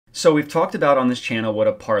So we've talked about on this channel what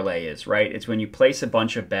a parlay is, right? It's when you place a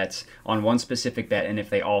bunch of bets on one specific bet, and if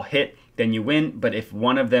they all hit, then you win, but if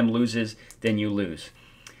one of them loses, then you lose.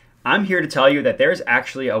 I'm here to tell you that there's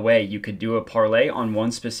actually a way you could do a parlay on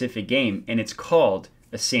one specific game, and it's called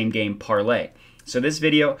a same game parlay. So this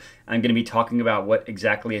video, I'm going to be talking about what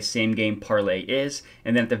exactly a same game parlay is,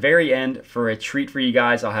 and then at the very end, for a treat for you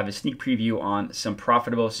guys, I'll have a sneak preview on some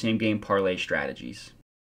profitable same game parlay strategies.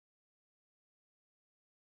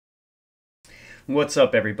 What's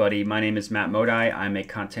up, everybody? My name is Matt Modi. I'm a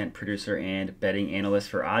content producer and betting analyst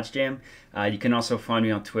for OddsJam. You can also find me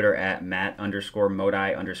on Twitter at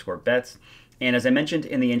Matt_Modi_bets. And as I mentioned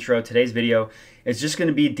in the intro, today's video is just going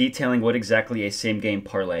to be detailing what exactly a same game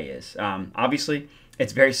parlay is. Obviously,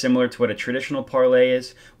 it's very similar to what a traditional parlay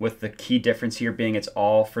is, with the key difference here being it's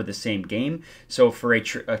all for the same game. So for a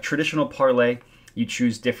traditional parlay, you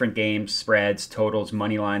choose different games, spreads, totals,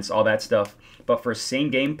 money lines, all that stuff. But for a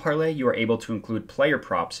same game parlay, you are able to include player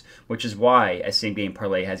props, which is why a same game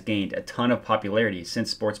parlay has gained a ton of popularity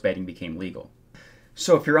since sports betting became legal.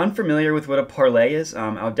 So if you're unfamiliar with what a parlay is,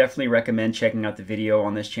 I'll definitely recommend checking out the video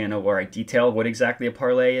on this channel where I detail what exactly a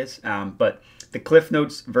parlay is. But the Cliff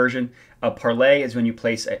Notes version of parlay is when you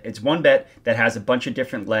place, it's one bet that has a bunch of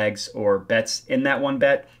different legs or bets in that one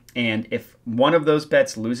bet. And if one of those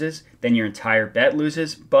bets loses, then your entire bet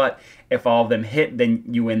loses. But if all of them hit, then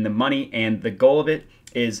you win the money. And the goal of it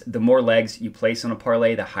is the more legs you place on a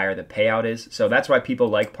parlay, the higher the payout is. So that's why people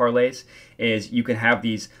like parlays, is you can have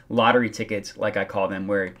these lottery tickets, like I call them,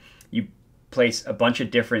 where you place a bunch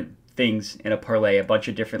of different things in a parlay, a bunch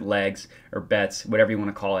of different legs or bets, whatever you want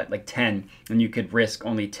to call it, like 10, and you could risk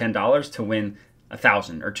only $10 to win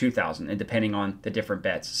 1,000 or 2,000, and depending on the different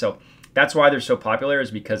bets. So that's why they're so popular,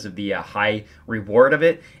 is because of the high reward of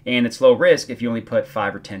it, and it's low risk if you only put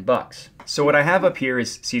 $5 or $10. So what I have up here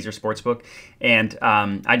is Caesars Sportsbook, and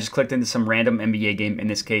I just clicked into some random NBA game, in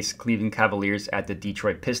this case Cleveland Cavaliers at the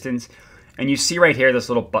Detroit Pistons, and you see right here this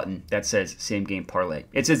little button that says same game parlay.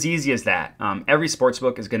 It's as easy as that. Every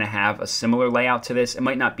sportsbook is going to have a similar layout to this. It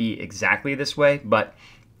might not be exactly this way, but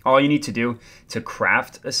all you need to do to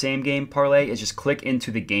craft a same game parlay is just click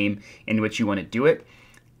into the game in which you want to do it.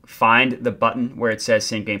 Find the button where it says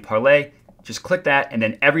same game parlay, just click that, and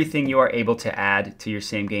then everything you are able to add to your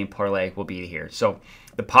same game parlay will be here. So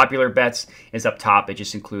the popular bets is up top. It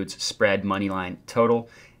just includes spread, money line, total.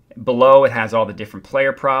 Below it has all the different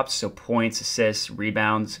player props, so points, assists,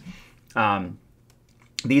 rebounds.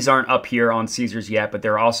 These aren't up here on Caesars yet, but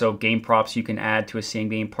there are also game props you can add to a same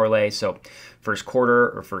game parlay. So first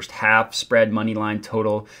quarter or first half, spread, money line,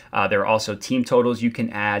 total. There are also team totals you can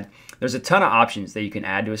add. There's a ton of options that you can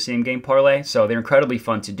add to a same game parlay. So they're incredibly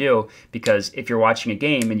fun to do, because if you're watching a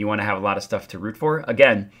game and you want to have a lot of stuff to root for,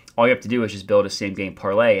 again, all you have to do is just build a same game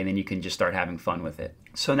parlay, and then you can just start having fun with it.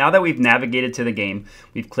 So now that we've navigated to the game,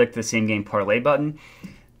 we've clicked the same game parlay button.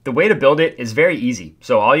 The way to build it is very easy.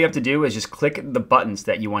 So all you have to do is just click the buttons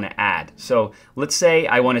that you want to add. So let's say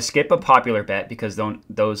I want to skip a popular bet because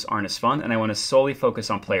those aren't as fun, and I want to solely focus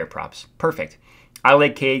on player props. Perfect. I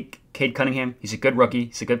like Cade Cunningham. He's a good rookie.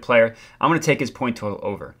 He's a good player. I'm going to take his point total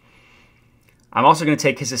over. I'm also going to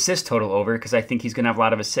take his assist total over because I think he's going to have a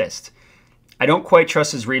lot of assists. I don't quite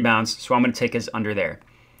trust his rebounds, so I'm going to take his under there.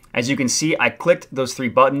 As you can see, I clicked those three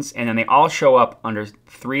buttons, and then they all show up under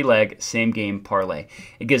 3-leg same game parlay.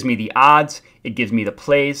 It gives me the odds, it gives me the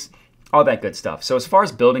plays, all that good stuff. So as far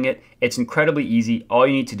as building it, it's incredibly easy. All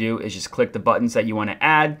you need to do is just click the buttons that you want to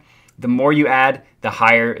add. The more you add, the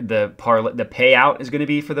higher the payout is going to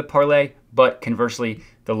be for the parlay, but conversely,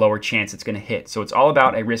 the lower chance it's going to hit. So it's all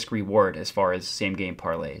about a risk reward as far as same game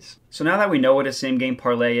parlays. So now that we know what a same game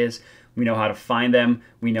parlay is, we know how to find them,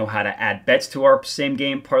 we know how to add bets to our same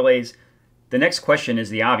game parlays, the next question is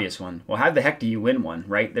the obvious one. Well, how the heck do you win one,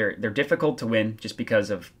 right? They're difficult to win just because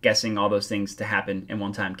of guessing all those things to happen in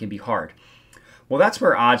one time can be hard. Well, that's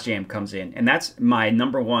where OddsJam comes in, and that's my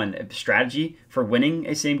 #1 strategy for winning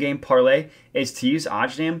a same game parlay, is to use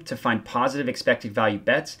OddsJam to find positive expected value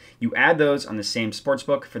bets. You add those on the same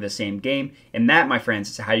sportsbook for the same game, and that, my friends,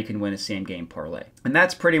 is how you can win a same game parlay. And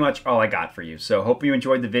that's pretty much all I got for you. So hope you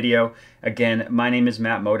enjoyed the video. Again, my name is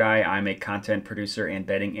Matt Modi. I'm a content producer and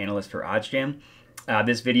betting analyst for OddsJam.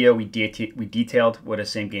 This video, we detailed what a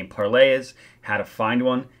same game parlay is, how to find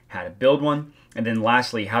one, how to build one, and then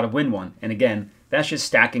lastly, how to win one. And again, that's just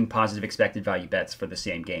stacking positive expected value bets for the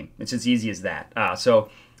same game. It's as easy as that. So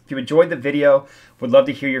if you enjoyed the video, would love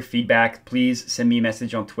to hear your feedback. Please send me a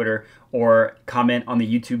message on Twitter or comment on the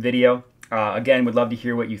YouTube video. Again, would love to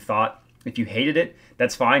hear what you thought. If you hated it,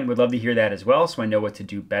 that's fine. Would love to hear that as well, so I know what to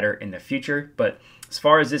do better in the future. But as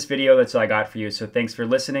far as this video, that's all I got for you. So thanks for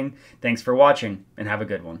listening, thanks for watching, and have a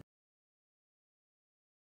good one.